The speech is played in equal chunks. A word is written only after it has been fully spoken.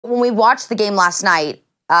When we watched the game last night,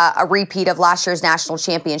 a repeat of last year's national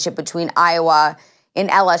championship between Iowa and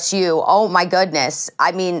LSU, oh my goodness.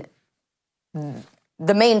 I mean,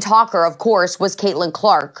 the main talker, of course, was Caitlin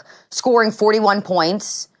Clark, scoring 41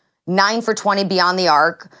 points, 9 for 20 beyond the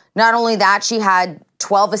arc. Not only that, she had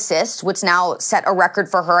 12 assists, which now set a record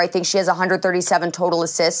for her. I think she has 137 total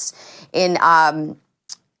assists in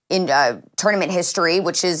tournament history,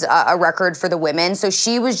 which is a record for the women. So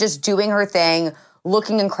she was just doing her thing,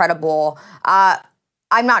 looking incredible.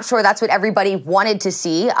 I'm not sure that's what everybody wanted to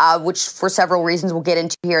see, which for several reasons we'll get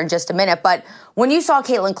into here in just a minute. But when you saw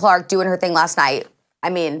Caitlin Clark doing her thing last night, I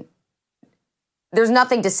mean, there's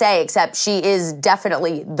nothing to say except she is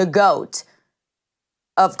definitely the GOAT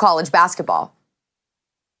of college basketball.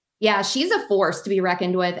 Yeah, she's a force to be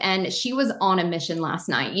reckoned with, and she was on a mission last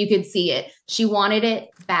night. You could see it. She wanted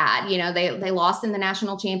it bad. You know, they lost in the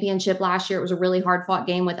national championship last year. It was a really hard-fought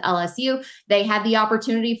game with LSU. They had the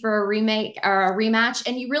opportunity for a remake or a rematch,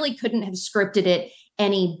 and you really couldn't have scripted it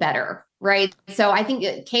any better, right? So I think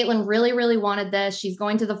Caitlin really, really wanted this. She's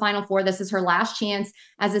going to the Final Four. This is her last chance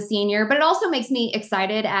as a senior, but it also makes me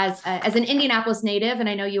excited as an Indianapolis native, and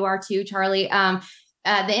I know you are too, Charly.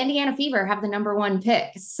 The Indiana Fever have the #1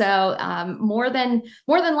 pick. So more than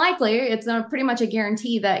likely, it's pretty much a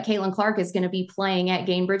guarantee that Caitlin Clark is going to be playing at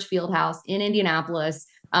Gainbridge Fieldhouse in Indianapolis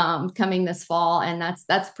coming this fall. And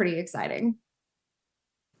that's pretty exciting.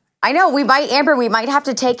 I know we might have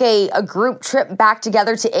to take a group trip back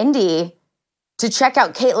together to Indy to check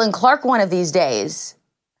out Caitlin Clark one of these days.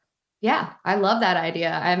 Yeah, I love that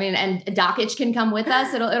idea. I mean, and Dockage can come with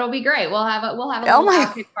us. It'll be great. We'll have a little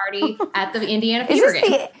OutKick party at the Indiana Fever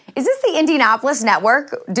game. Is this the Indianapolis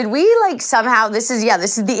network? Did we somehow, this is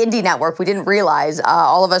the Indy network. We didn't realize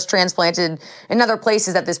all of us transplanted in other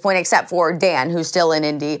places at this point, except for Dan, who's still in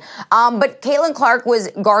Indy. But Caitlin Clark was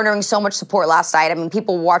garnering so much support last night. I mean,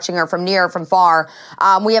 people watching her from near, from far.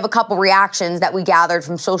 We have a couple reactions that we gathered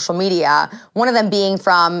from social media. One of them being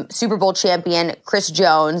from Super Bowl champion Chris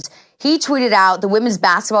Jones. He tweeted out, the women's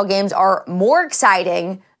basketball games are more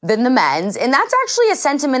exciting than the men's. And that's actually a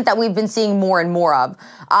sentiment that we've been seeing more and more of.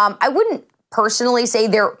 I wouldn't personally say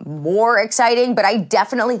they're more exciting, but I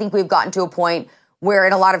definitely think we've gotten to a point where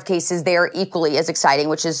in a lot of cases they are equally as exciting,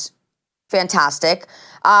 which is fantastic.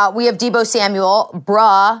 We have Debo Samuel,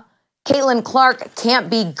 Caitlin Clark can't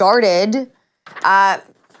be guarded.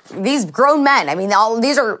 These grown men, I mean,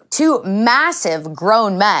 these are two massive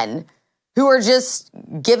grown men who are just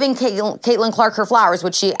giving Caitlin Clark her flowers,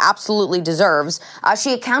 which she absolutely deserves.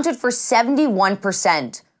 She accounted for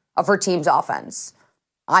 71% of her team's offense.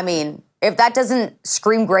 I mean, if that doesn't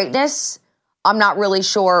scream greatness, I'm not really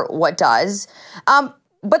sure what does. But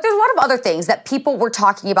there's a lot of other things that people were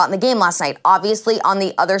talking about in the game last night. Obviously, on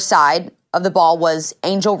the other side of the ball was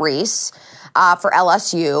Angel Reese for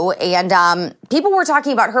LSU. And people were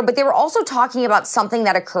talking about her, but they were also talking about something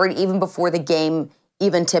that occurred even before the game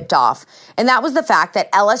even tipped off. And that was the fact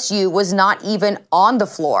that LSU was not even on the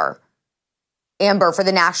floor, Amber, for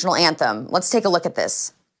the national anthem. Let's take a look at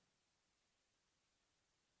this.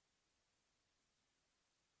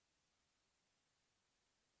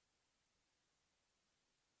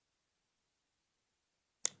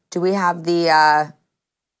 Do we have the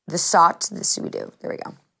SOT? This we do. There we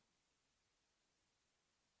go.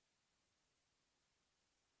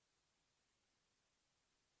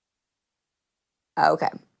 Okay.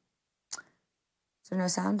 Is there no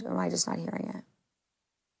sound, or am I just not hearing it?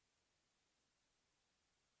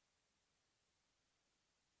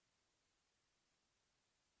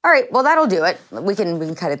 All right, well, that'll do it. We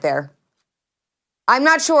can cut it there. I'm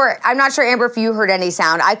not sure, Amber, if you heard any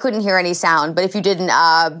sound. I couldn't hear any sound, but if you didn't,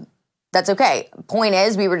 that's okay. Point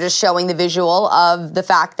is, we were just showing the visual of the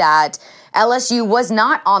fact that LSU was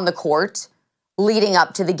not on the court leading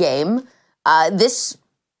up to the game. This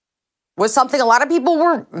was something a lot of people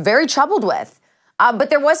were very troubled with. But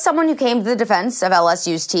there was someone who came to the defense of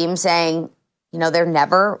LSU's team saying, you know, they're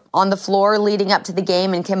never on the floor leading up to the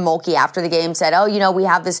game. And Kim Mulkey after the game said, oh, you know, we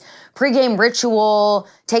have this pregame ritual,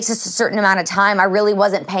 takes us a certain amount of time. I really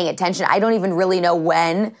wasn't paying attention. I don't even really know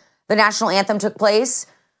when the national anthem took place.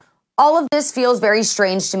 All of this feels very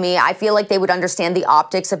strange to me. I feel like they would understand the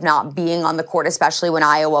optics of not being on the court, especially when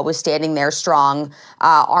Iowa was standing there strong,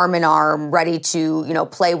 arm in arm, ready to, you know,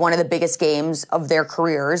 play one of the biggest games of their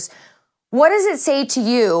careers. What does it say to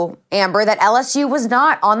you, Amber, that LSU was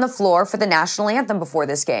not on the floor for the national anthem before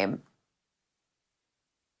this game?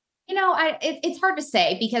 You know, it's hard to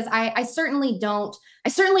say because I certainly don't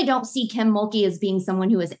see Kim Mulkey as being someone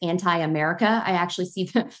who is anti-America. I actually see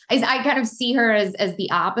I kind of see her as the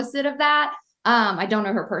opposite of that. I don't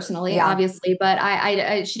know her personally, obviously,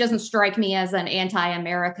 but she doesn't strike me as an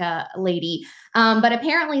anti-America lady. But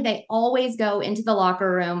apparently they always go into the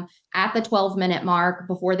locker room at the 12-minute mark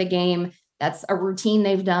before the game. That's a routine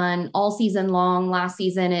they've done all season long. Last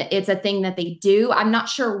season, it's a thing that they do. I'm not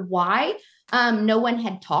sure why. No one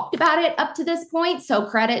had talked about it up to this point. So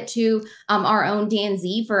credit to our own Dan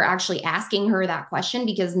Z for actually asking her that question,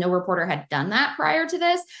 because no reporter had done that prior to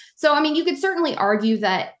this. So, I mean, you could certainly argue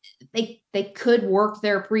that they could work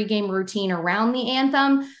their pregame routine around the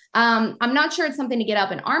anthem. I'm not sure it's something to get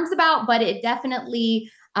up in arms about, but it definitely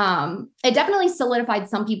solidified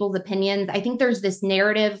some people's opinions. I think there's this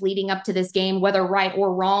narrative leading up to this game, whether right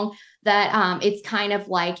or wrong, that it's kind of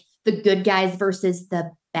like the good guys versus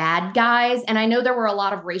the bad guys. And I know there were a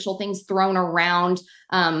lot of racial things thrown around.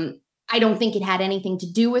 I don't think it had anything to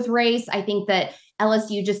do with race. I think that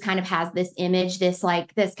LSU just kind of has this image, this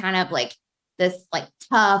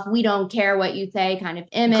tough, we don't care what you say kind of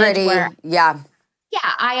image. Gritty, yeah,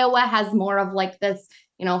 Iowa has more of like this,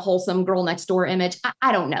 wholesome girl next door image.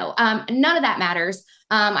 I don't know. None of that matters.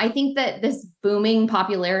 I think that this booming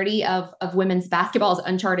popularity of women's basketball is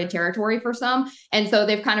uncharted territory for some. And so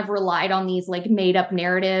they've kind of relied on these like made up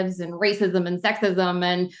narratives and racism and sexism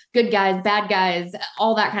and good guys, bad guys,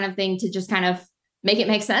 all that kind of thing to just kind of make it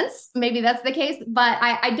make sense. Maybe that's the case, but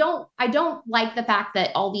I don't like the fact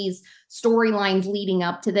that all these storylines leading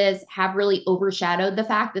up to this have really overshadowed the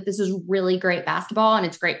fact that this is really great basketball and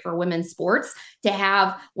it's great for women's sports to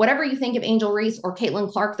have whatever you think of Angel Reese or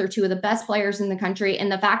Caitlin Clark. They're two of the best players in the country.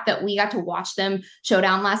 And the fact that we got to watch them show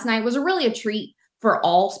down last night was really a treat for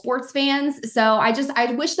all sports fans. So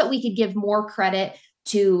I wish that we could give more credit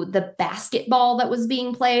to the basketball that was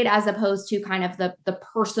being played as opposed to kind of the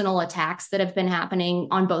personal attacks that have been happening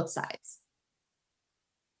on both sides.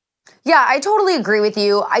 Yeah, I totally agree with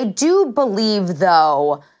you. I do believe,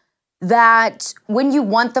 though, that when you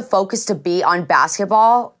want the focus to be on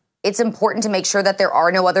basketball, it's important to make sure that there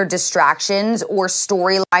are no other distractions or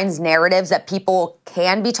storylines, narratives that people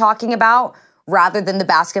can be talking about rather than the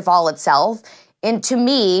basketball itself. And to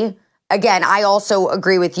me, again, I also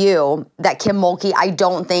agree with you that Kim Mulkey, I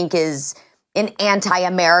don't think is an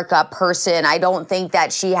anti-America person. I don't think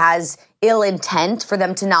that she has ill intent for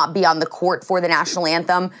them to not be on the court for the national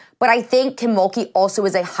anthem. But I think Kim Mulkey also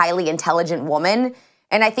is a highly intelligent woman.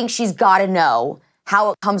 And I think she's got to know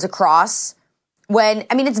how it comes across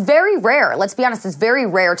it's very rare. Let's be honest. It's very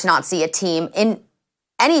rare to not see a team in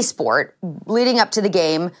any sport leading up to the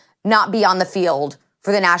game not be on the field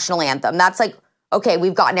for the national anthem. That's like, okay,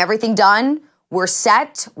 we've gotten everything done. We're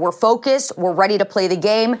set. We're focused. We're ready to play the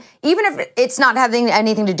game. Even if it's not having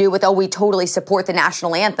anything to do with, we totally support the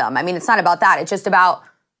national anthem. I mean, it's not about that. It's just about,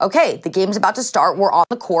 okay, the game's about to start. We're on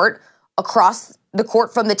the court, across the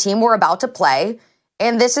court from the team we're about to play.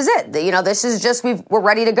 And this is it. This is just, we're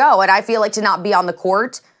ready to go. And I feel like to not be on the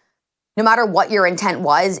court, no matter what your intent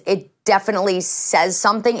was, it definitely says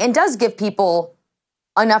something and does give people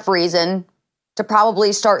enough reason to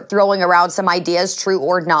probably start throwing around some ideas, true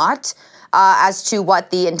or not, as to what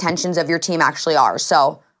the intentions of your team actually are.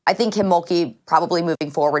 So I think Kim Mulkey probably moving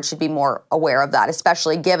forward should be more aware of that,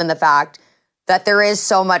 especially given the fact that there is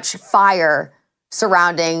so much fire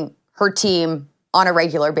surrounding her team on a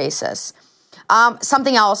regular basis.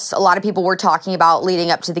 Something else a lot of people were talking about leading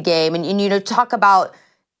up to the game, and talk about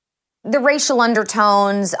the racial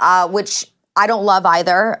undertones, which I don't love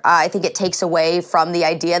either. I think it takes away from the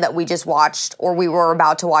idea that we just watched, or we were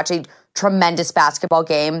about to watch, a tremendous basketball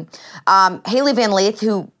game. Hailey Van Lith,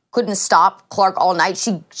 who couldn't stop Clark all night,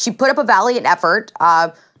 she put up a valiant effort,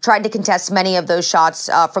 tried to contest many of those shots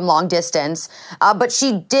from long distance, but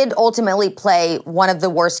she did ultimately play one of the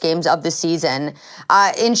worst games of the season,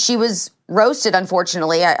 and she was roasted,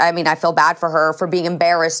 unfortunately. I feel bad for her for being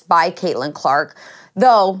embarrassed by Caitlin Clark,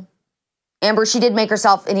 though. Amber, she did make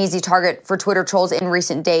herself an easy target for Twitter trolls in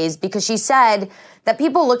recent days because she said that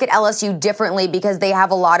people look at LSU differently because they have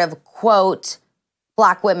a lot of, quote,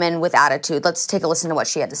 black women with attitude. Let's take a listen to what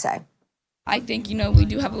she had to say. I think, we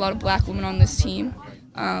do have a lot of black women on this team.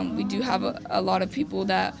 We do have a lot of people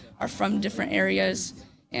that are from different areas.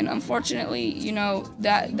 And unfortunately,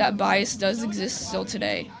 that bias does exist still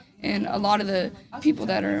today. And a lot of the people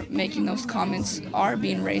that are making those comments are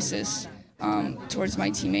being racist towards my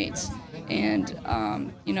teammates. And,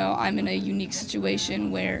 I'm in a unique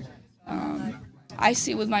situation where I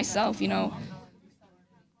see it with myself,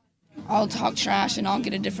 I'll talk trash and I'll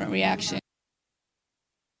get a different reaction.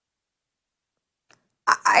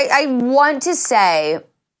 I want to say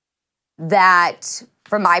that,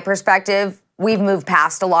 from my perspective, we've moved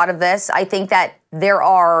past a lot of this. I think that there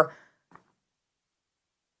are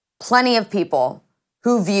plenty of people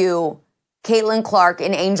who view Caitlin Clark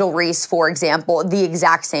and Angel Reese, for example, the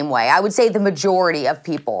exact same way. I would say the majority of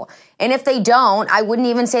people. And if they don't, I wouldn't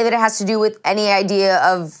even say that it has to do with any idea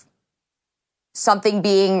of something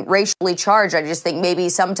being racially charged. I just think maybe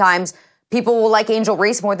sometimes people will like Angel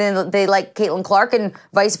Reese more than they like Caitlin Clark, and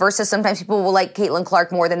vice versa. Sometimes people will like Caitlin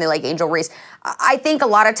Clark more than they like Angel Reese. I think a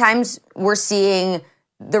lot of times we're seeing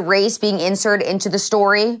the race being inserted into the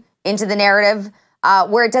story, into the narrative,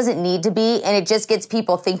 where it doesn't need to be, and it just gets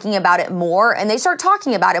people thinking about it more, and they start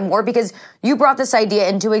talking about it more because you brought this idea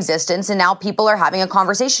into existence, and now people are having a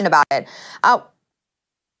conversation about it.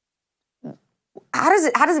 How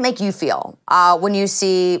does it make you feel when you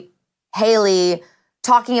see Hailey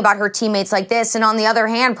talking about her teammates like this, and on the other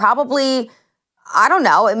hand, probably, I don't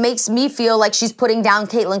know, it makes me feel like she's putting down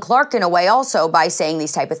Caitlin Clark in a way also by saying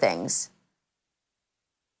these type of things.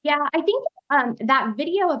 Yeah, I think that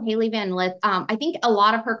video of Hailey Van Lith, I think a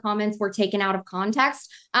lot of her comments were taken out of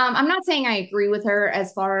context. I'm not saying I agree with her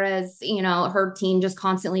as far as, her team just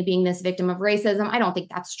constantly being this victim of racism. I don't think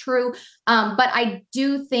that's true. But I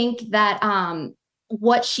do think that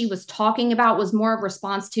what she was talking about was more of a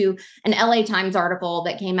response to an LA Times article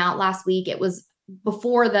that came out last week. It was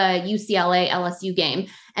before the UCLA LSU game.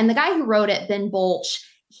 And the guy who wrote it, Ben Bolch,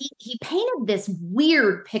 he painted this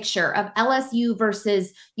weird picture of LSU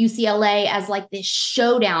versus UCLA as like this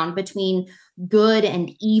showdown between good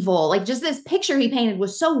and evil. Like just this picture he painted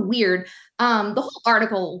was so weird. The whole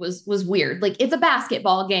article was weird. Like it's a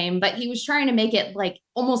basketball game, but he was trying to make it like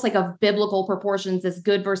almost like of biblical proportions, this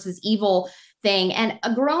good versus evil thing. And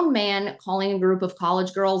a grown man calling a group of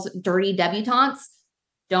college girls dirty debutantes.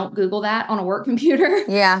 Don't Google that on a work computer.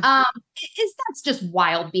 Yeah. That's just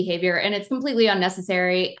wild behavior, and it's completely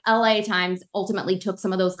unnecessary. LA Times ultimately took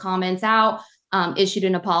some of those comments out, issued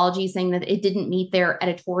an apology saying that it didn't meet their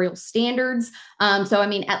editorial standards. So, I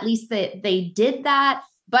mean, at least they did that.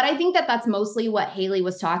 But I think that that's mostly what Hailey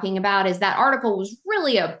was talking about, is that article was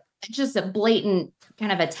really just a blatant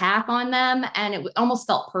kind of attack on them. And it almost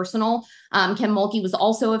felt personal. Kim Mulkey was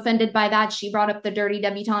also offended by that. She brought up the dirty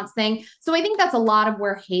debutantes thing. So I think that's a lot of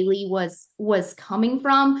where Hailey was coming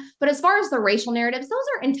from. But as far as the racial narratives, those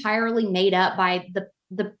are entirely made up by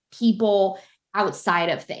the people outside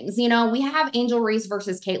of things. We have Angel Reese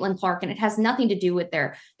versus Caitlin Clark, and it has nothing to do with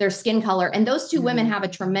their skin color. And those two women have a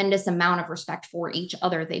tremendous amount of respect for each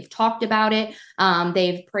other. They've talked about it.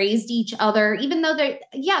 They've praised each other, even though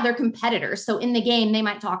they're competitors. So in the game, they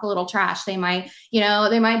might talk a little trash. They might,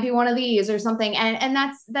 they might be one of these or something. And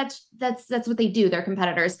that's what they do. They're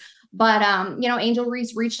competitors. But, Angel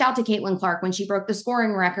Reese reached out to Caitlin Clark when she broke the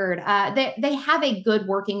scoring record. They have a good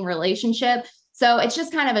working relationship. So it's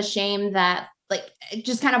just kind of a shame that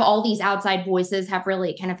just kind of all these outside voices have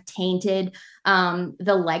really kind of tainted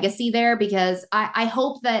the legacy there, because I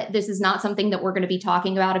hope that this is not something that we're going to be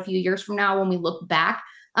talking about a few years from now when we look back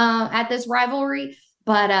at this rivalry.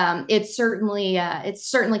 But it's certainly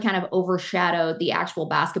kind of overshadowed the actual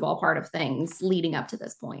basketball part of things leading up to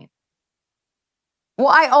this point. Well,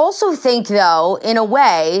 I also think, though, in a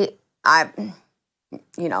way,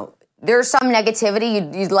 there's some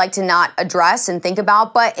negativity you'd like to not address and think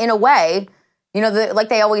about, but in a way, like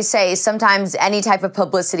they always say, sometimes any type of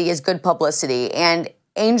publicity is good publicity. And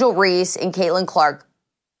Angel Reese and Caitlin Clark,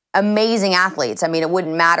 amazing athletes. I mean, it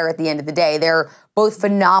wouldn't matter at the end of the day. They're both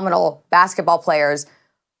phenomenal basketball players.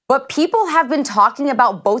 But people have been talking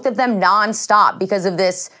about both of them nonstop because of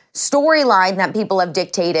this storyline that people have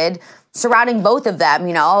dictated surrounding both of them.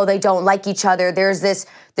 They don't like each other. There's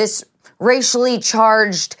this racially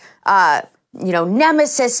charged,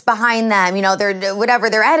 nemesis behind them.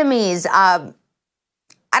 They're enemies.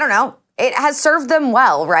 I don't know. It has served them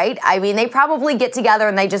well, right? I mean, they probably get together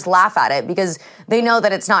and they just laugh at it because they know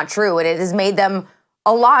that it's not true. And it has made them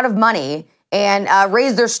a lot of money and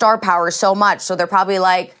raised their star power so much. So they're probably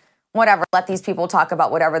like, whatever, let these people talk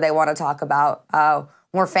about whatever they want to talk about.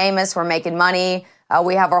 We're famous. We're making money.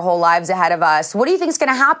 We have our whole lives ahead of us. What do you think is going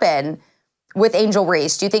to happen with Angel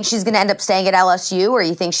Reese? Do you think she's going to end up staying at LSU, or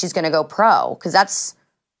you think she's going to go pro? Because that's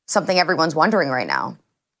something everyone's wondering right now.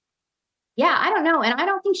 Yeah, I don't know. And I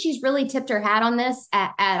don't think she's really tipped her hat on this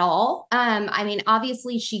at all. I mean,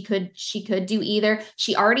 obviously she could do either.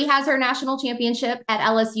 She already has her national championship at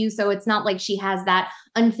LSU. So it's not like she has that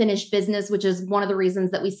unfinished business, which is one of the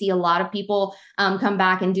reasons that we see a lot of people come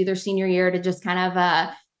back and do their senior year to just kind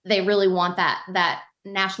of, they really want that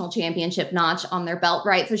national championship notch on their belt,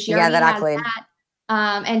 right? So she already has that.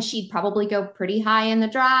 And she'd probably go pretty high in the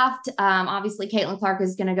draft. Obviously, Caitlin Clark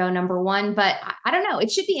is going to go number one, but I don't know. It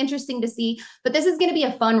should be interesting to see. But this is going to be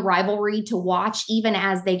a fun rivalry to watch, even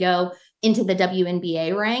as they go into the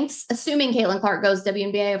WNBA ranks. Assuming Caitlin Clark goes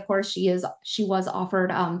WNBA, of course, she was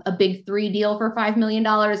offered a big 3 deal for $5 million,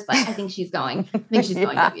 but I think she's going. I think she's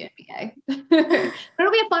going WNBA.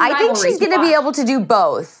 It'll be a fun. I think she's going to be able to do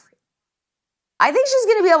both. I think she's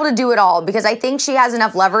going to be able to do it all because I think she has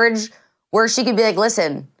enough leverage where she could be like,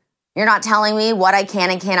 listen, you're not telling me what I can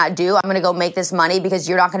and cannot do. I'm going to go make this money because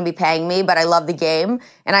you're not going to be paying me, but I love the game.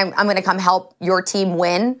 And I'm going to come help your team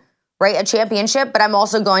win, right, a championship. But I'm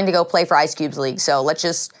also going to go play for Ice Cube's league. So let's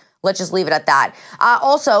just leave it at that.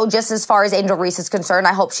 Also, just as far as Angel Reese is concerned,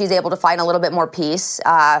 I hope she's able to find a little bit more peace.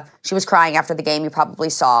 She was crying after the game, you probably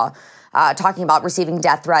saw, talking about receiving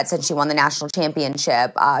death threats since she won the national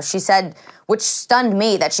championship. She said, which stunned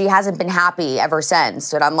me, that she hasn't been happy ever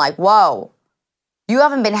since. And I'm like, whoa. You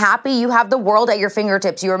haven't been happy. You have the world at your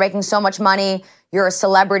fingertips. You are making so much money. You're a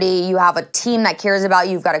celebrity. You have a team that cares about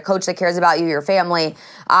you. You've got a coach that cares about you, your family.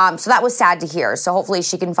 So that was sad to hear. So hopefully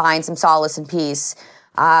she can find some solace and peace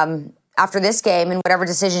after this game and whatever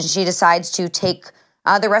decision she decides to take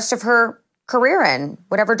the rest of her career in,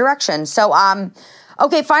 whatever direction. So,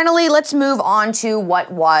 okay, finally, let's move on to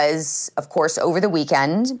what was, of course, over the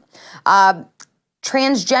weekend.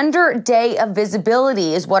 Transgender Day of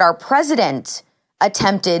Visibility is what our president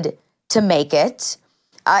attempted to make it.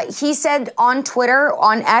 He said on Twitter,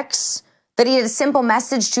 on X, that he had a simple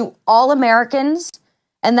message to all Americans,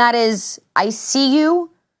 and that is, I see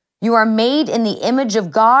you. You are made in the image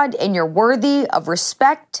of God, and you're worthy of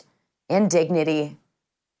respect and dignity.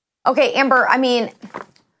 Okay, Amber, I mean,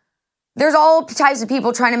 there's all types of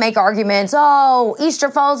people trying to make arguments. Oh,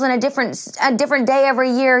 Easter falls on a different day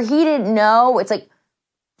every year. He didn't know. It's like,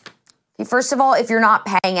 first of all, if you're not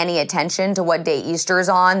paying any attention to what day Easter is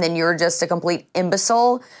on, then you're just a complete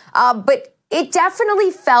imbecile. But it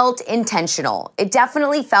definitely felt intentional. It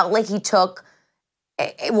definitely felt like he took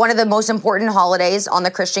one of the most important holidays on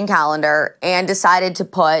the Christian calendar and decided to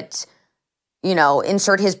put,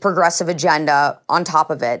 insert his progressive agenda on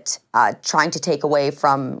top of it, trying to take away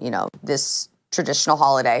from, this traditional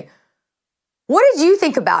holiday. What did you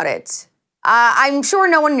think about it? I'm sure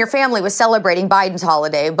no one in your family was celebrating Biden's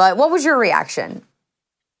holiday, but what was your reaction?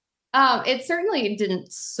 It certainly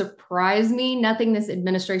didn't surprise me. Nothing this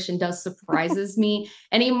administration does surprises me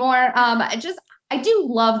anymore. I do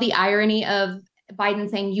love the irony of Biden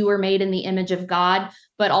saying you were made in the image of God,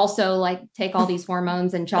 but also like take all these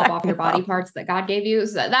hormones and chop off your body parts that God gave you.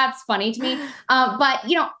 So that's funny to me. But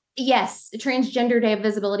yes, Transgender Day of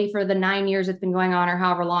Visibility for the 9 years it's been going on or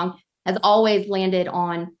however long has always landed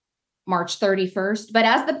on March 31st. But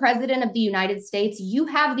as the president of the United States, you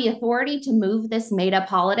have the authority to move this made-up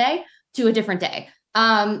holiday to a different day.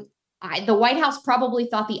 The White House probably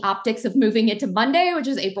thought the optics of moving it to Monday, which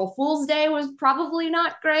is April Fool's Day, was probably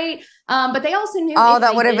not great. But they also knew— Oh,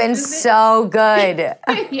 that would have been so good.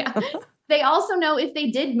 Yeah. They also know if they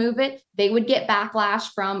did move it, they would get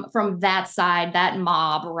backlash from that side, that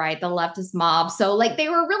mob, right? The leftist mob. So like they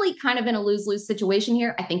were really kind of in a lose-lose situation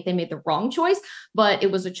here. I think they made the wrong choice, but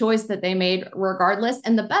it was a choice that they made regardless.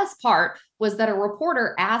 And the best part was that a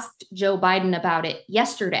reporter asked Joe Biden about it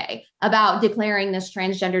yesterday, about declaring this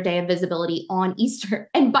Transgender Day of Visibility on Easter.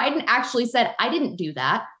 And Biden actually said, I didn't do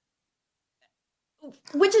that,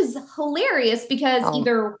 which is hilarious because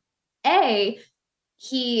either A,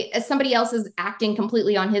 somebody else is acting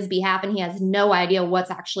completely on his behalf and he has no idea what's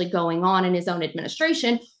actually going on in his own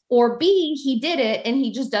administration, or B, he did it and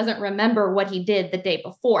he just doesn't remember what he did the day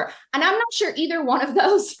before. And I'm not sure either one of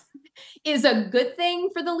those is a good thing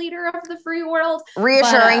for the leader of the free world.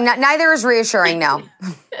 Reassuring. Neither is reassuring, no.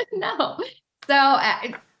 No. So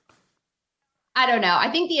I don't know. I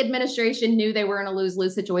think the administration knew they were in a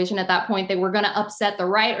lose-lose situation at that point. They were going to upset the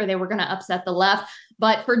right or they were going to upset the left.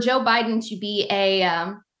 But for Joe Biden to be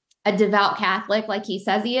a devout Catholic like he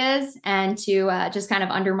says he is, and to just kind of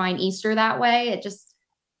undermine Easter that way,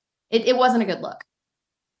 it wasn't a good look.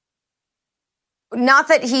 Not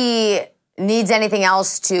that he needs anything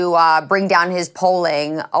else to bring down his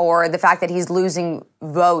polling or the fact that he's losing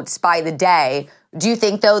votes by the day. Do you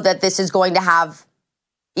think, though, that this is going to have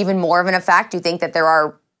even more of an effect? Do you think that there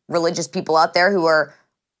are religious people out there who are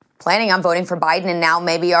planning on voting for Biden and now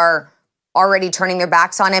maybe are already turning their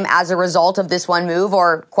backs on him as a result of this one move,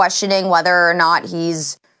 or questioning whether or not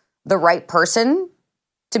he's the right person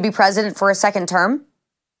to be president for a second term?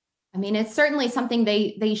 I mean, it's certainly something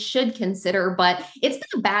they should consider, but it's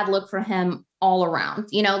been a bad look for him all around.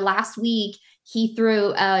 Last week, he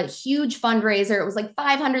threw a huge fundraiser. It was like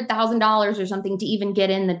 $500,000 or something to even get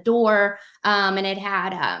in the door. And it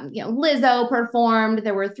had, Lizzo performed.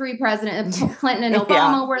 There were 3 presidents, Clinton and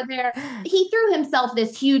Obama were there. He threw himself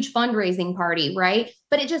this huge fundraising party, right?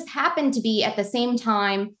 But it just happened to be at the same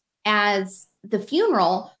time as the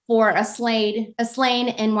funeral for a slain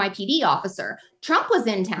NYPD officer. Trump was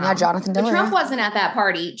in town. Yeah, Jonathan Diller. But Trump wasn't at that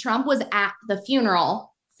party. Trump was at the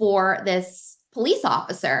funeral for this police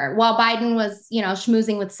officer while Biden was,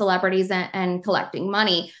 schmoozing with celebrities and collecting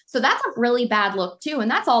money. So that's a really bad look too. And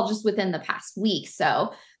that's all just within the past week.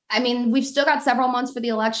 So, I mean, we've still got several months for the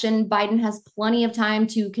election. Biden has plenty of time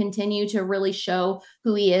to continue to really show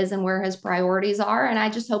who he is and where his priorities are. And I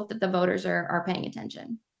just hope that the voters are paying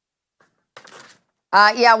attention.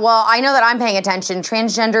 Yeah, well, I know that I'm paying attention.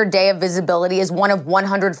 Transgender Day of Visibility is one of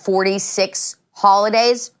 146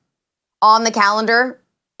 holidays on the calendar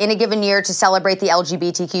in a given year to celebrate the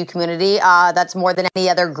LGBTQ community. That's more than any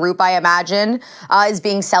other group, I imagine, is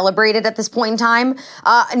being celebrated at this point in time.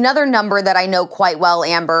 Another number that I know quite well,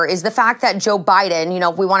 Amber, is the fact that Joe Biden,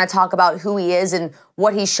 if we want to talk about who he is and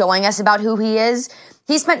what he's showing us about who he is,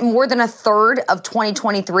 he spent more than a third of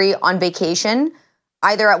 2023 on vacation,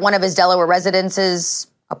 either at one of his Delaware residences,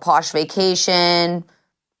 a posh vacation,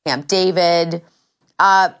 Camp David.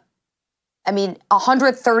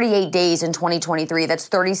 138 days in 2023. That's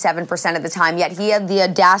 37% of the time. Yet he had the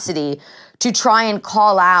audacity to try and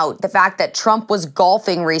call out the fact that Trump was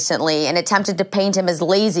golfing recently and attempted to paint him as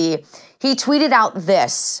lazy. He tweeted out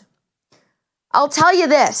this: "I'll tell you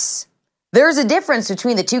this. There's a difference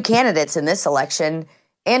between the two candidates in this election."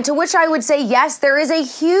 And to which I would say, yes, there is a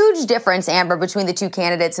huge difference, Amber, between the two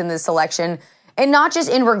candidates in this election, and not just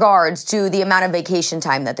in regards to the amount of vacation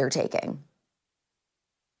time that they're taking.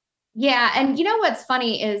 Yeah. And you know what's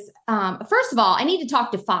funny is, first of all, I need to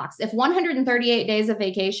talk to Fox. If 138 days of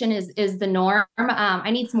vacation is the norm,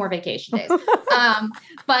 I need some more vacation days.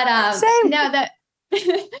 Same. No,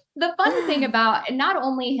 the fun thing about not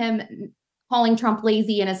only him calling Trump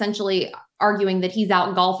lazy and essentially arguing that he's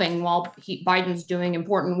out golfing while Biden's doing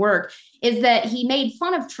important work is that he made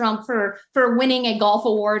fun of Trump for winning a golf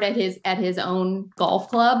award at his own golf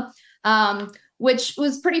club. Which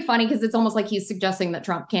was pretty funny because it's almost like he's suggesting that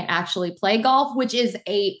Trump can't actually play golf, which is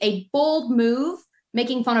a bold move,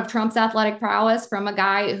 making fun of Trump's athletic prowess from a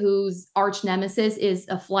guy whose arch nemesis is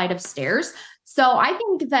a flight of stairs. So I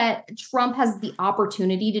think that Trump has the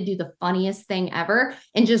opportunity to do the funniest thing ever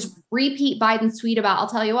and just repeat Biden's tweet about, I'll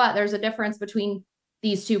tell you what, there's a difference between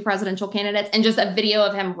these two presidential candidates, and just a video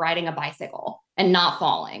of him riding a bicycle and not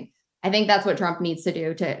falling. I think that's what Trump needs to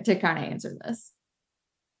do to kind of answer this.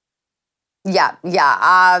 Yeah.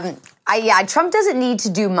 Trump doesn't need to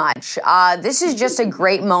do much. This is just a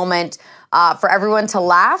great moment for everyone to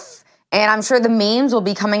laugh. And I'm sure the memes will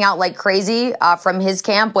be coming out like crazy from his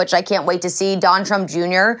camp, which I can't wait to see. Don Trump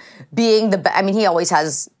Jr. being he always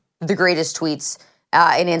has the greatest tweets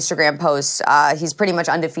in Instagram posts. He's pretty much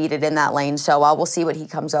undefeated in that lane. So we'll see what he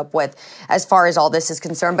comes up with as far as all this is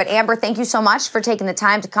concerned. But Amber, thank you so much for taking the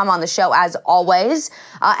time to come on the show as always.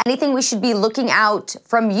 Anything we should be looking out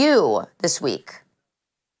from you this week?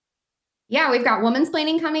 Yeah, we've got Women's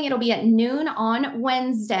Planning coming. It'll be at noon on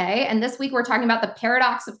Wednesday. And this week we're talking about the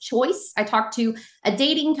paradox of choice. I talked to a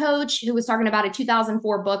dating coach who was talking about a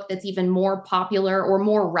 2004 book that's even more popular or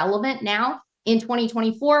more relevant now in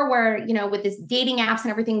 2024, where, with this dating apps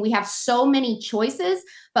and everything, we have so many choices,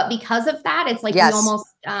 but because of that, it's like yes. We almost,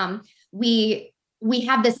 we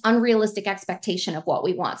have this unrealistic expectation of what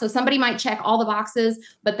we want. So somebody might check all the boxes,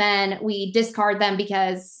 but then we discard them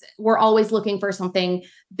because we're always looking for something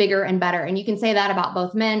bigger and better. And you can say that about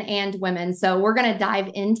both men and women. So we're going to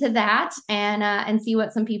dive into that and see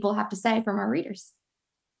what some people have to say from our readers.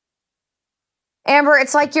 Amber,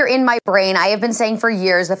 it's like you're in my brain. I have been saying for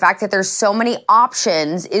years, the fact that there's so many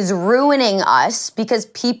options is ruining us because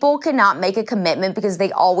people cannot make a commitment because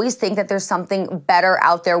they always think that there's something better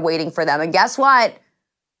out there waiting for them. And guess what?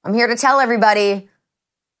 I'm here to tell everybody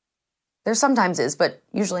there sometimes is, but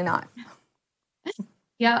usually not.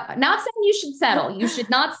 Yeah, not saying you should settle. You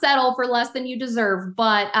should not settle for less than you deserve.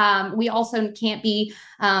 But we also can't be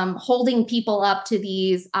holding people up to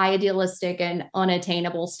these idealistic and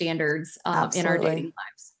unattainable standards in our dating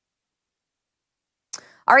lives.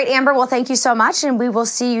 All right, Amber, well, thank you so much. And we will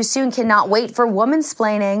see you soon. Cannot wait for Women's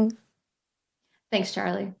Planning. Thanks,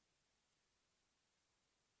 Charly.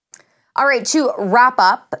 All right, to wrap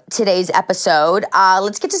up today's episode,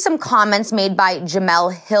 let's get to some comments made by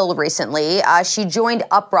Jemele Hill recently. She joined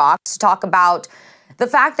Uproxx to talk about the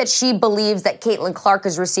fact that she believes that Caitlin Clark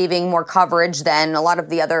is receiving more coverage than a lot of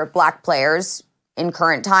the other Black players in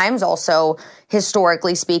current times, also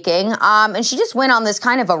historically speaking. And she just went on this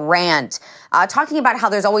kind of a rant, talking about how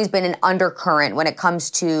there's always been an undercurrent when it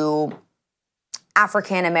comes to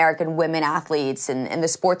African-American women athletes and the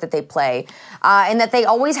sport that they play, and that they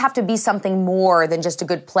always have to be something more than just a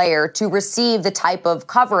good player to receive the type of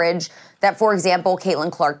coverage that, for example,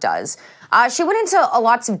 Caitlin Clark does. She went into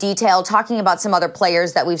lots of detail talking about some other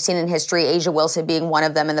players that we've seen in history, Asia Wilson being one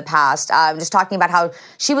of them in the past, just talking about how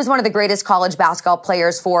she was one of the greatest college basketball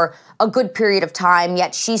players for a good period of time,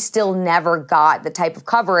 yet she still never got the type of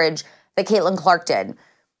coverage that Caitlin Clark did.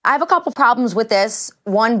 I have a couple problems with this,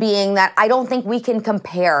 one being that I don't think we can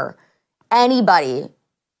compare anybody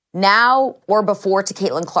now or before to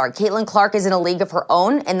Caitlin Clark. Caitlin Clark is in a league of her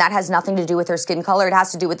own, and that has nothing to do with her skin color. It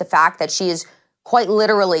has to do with the fact that she is quite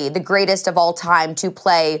literally the greatest of all time to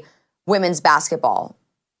play women's basketball.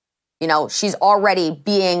 You know, she's already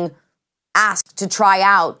being asked to try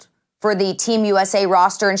out for the Team USA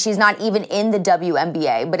roster, and she's not even in the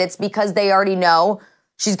WNBA, but it's because they already know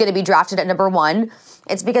she's going to be drafted at number 1.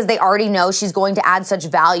 It's because they already know she's going to add such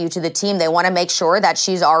value to the team. They want to make sure that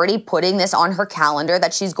she's already putting this on her calendar,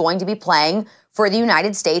 that she's going to be playing for the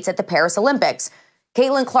United States at the Paris Olympics.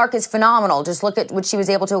 Caitlin Clark is phenomenal. Just look at what she was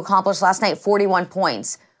able to accomplish last night, 41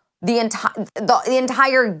 points. The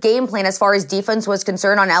entire game plan as far as defense was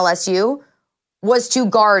concerned on LSU was to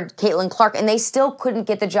guard Caitlin Clark, and they still couldn't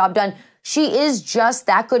get the job done. She is just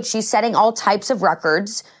that good. She's setting all types of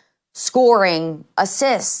records, scoring,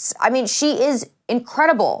 assists. I mean, she is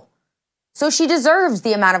incredible. So she deserves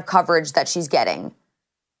the amount of coverage that she's getting.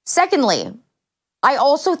 Secondly, I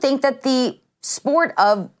also think that the sport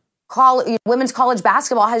of women's college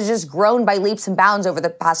basketball has just grown by leaps and bounds over the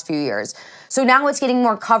past few years. So now it's getting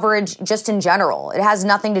more coverage just in general. It has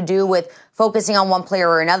nothing to do with focusing on one player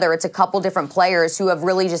or another. It's a couple different players who have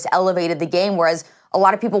really just elevated the game, whereas a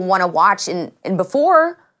lot of people want to watch. And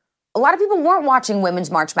before, a lot of people weren't watching Women's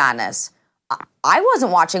March Madness. I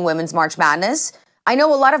wasn't watching Women's March Madness. I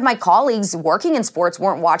know a lot of my colleagues working in sports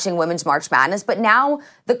weren't watching Women's March Madness, but now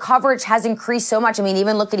the coverage has increased so much. I mean,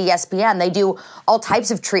 even look at ESPN. They do all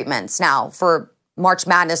types of treatments now for March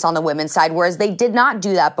Madness on the women's side, whereas they did not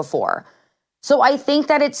do that before. So I think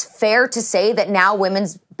that it's fair to say that now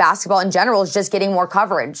women's basketball in general is just getting more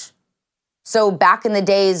coverage. So back in the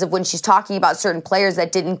days of when she's talking about certain players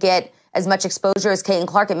that didn't get as much exposure as Caitlin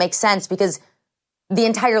Clark, it makes sense because the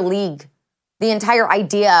entire league, the entire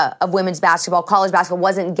idea of women's basketball, college basketball,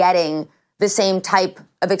 wasn't getting the same type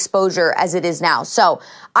of exposure as it is now. So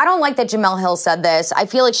I don't like that Jemele Hill said this. I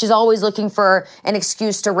feel like she's always looking for an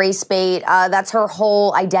excuse to race bait. That's her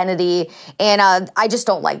whole identity. And I just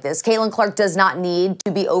don't like this. Caitlin Clark does not need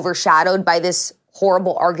to be overshadowed by this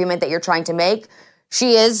horrible argument that you're trying to make.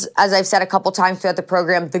 She is, as I've said a couple times throughout the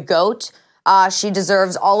program, the GOAT. She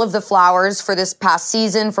deserves all of the flowers for this past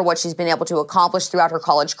season, for what she's been able to accomplish throughout her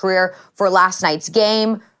college career, for last night's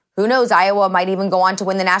game. Who knows, Iowa might even go on to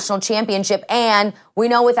win the national championship. And we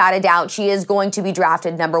know without a doubt she is going to be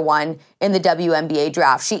drafted number 1 in the WNBA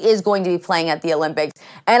draft. She is going to be playing at the Olympics.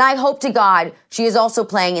 And I hope to God she is also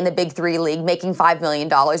playing in the Big 3 League, making $5 million,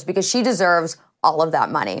 because she deserves all of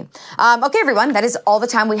that money. Okay, everyone, that is all the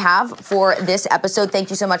time we have for this episode. Thank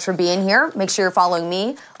you so much for being here. Make sure you're following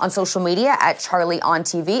me on social media at Charly on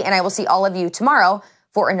TV, and I will see all of you tomorrow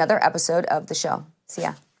for another episode of the show. See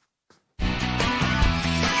ya.